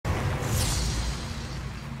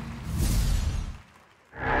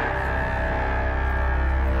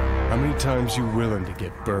How many times you willing to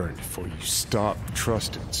get burned before you stop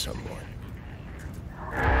trusting someone?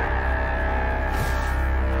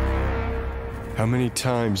 How many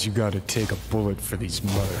times you gotta take a bullet for these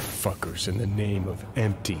motherfuckers in the name of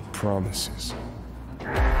empty promises?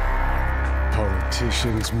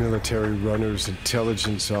 Politicians, military runners,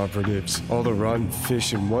 intelligence operatives, all the rotten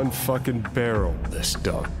fish in one fucking barrel, this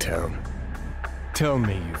Dogtown. Tell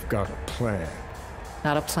me you've got a plan.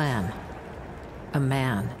 Not a plan. A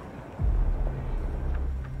man.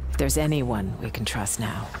 If there's anyone we can trust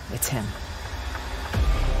now, it's him.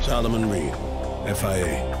 Solomon Reed,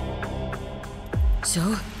 FIA. So,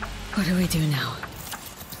 what do we do now?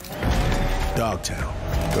 Dogtown.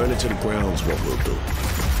 Burn it to the ground's what we'll do.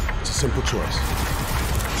 It's a simple choice.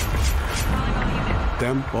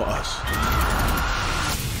 Them or us.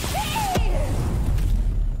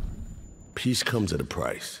 Peace comes at a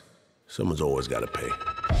price. Someone's always got to pay.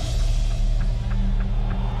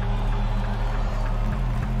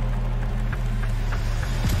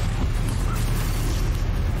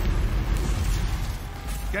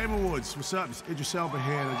 Game Awards, what's up? It's Idris Elba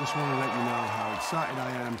here, and I just want to let you know how excited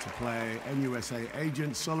I am to play NUSA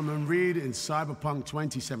agent Solomon Reed in Cyberpunk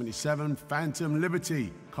 2077 Phantom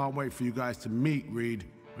Liberty. Can't wait for you guys to meet Reed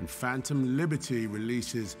when Phantom Liberty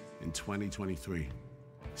releases in 2023.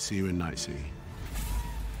 See you in Night City.